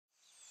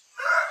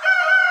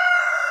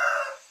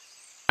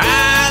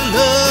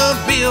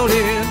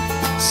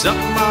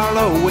something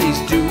I'll always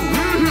do.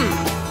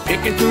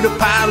 Picking through the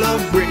pile of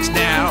bricks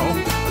now,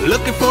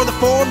 looking for the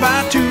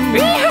 4x2.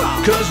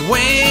 Cause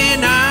when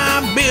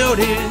I'm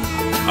building,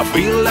 I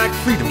feel like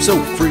freedom,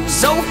 so free.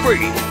 So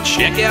free.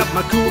 Check out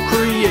my cool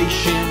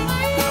creation,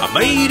 I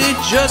made it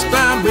just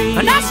by me.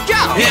 A nice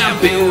job. Yeah, I'm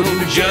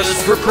building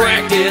just for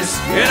practice,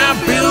 and I'm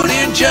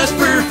building just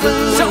for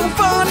fun. So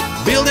fun.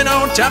 Building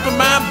on top of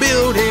my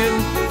building,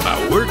 my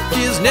work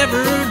is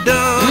never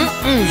done.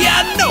 Yeah,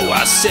 I know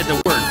I said the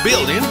word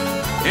building,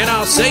 and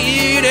I'll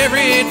say it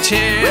every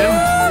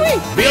time.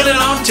 Building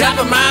on top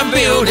of my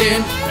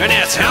building, and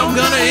that's how I'm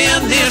gonna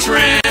end this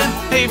rhyme.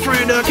 Hey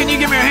friend, can you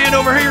give me a hand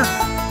over here?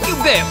 You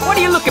bet. What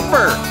are you looking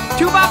for?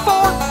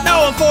 2x4?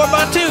 No, a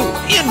 4x2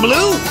 in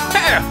blue.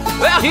 Yeah.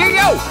 Well, here you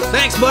go.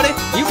 Thanks, buddy.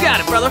 You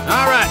got it, brother.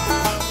 All right.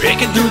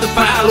 Picking through the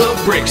pile of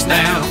bricks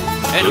now,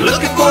 and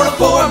looking for the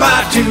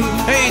 4x2.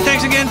 Hey,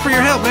 thanks again for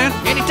your help, man.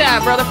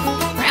 Anytime, brother.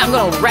 I'm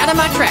gonna ride on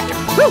my tractor.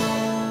 Woo!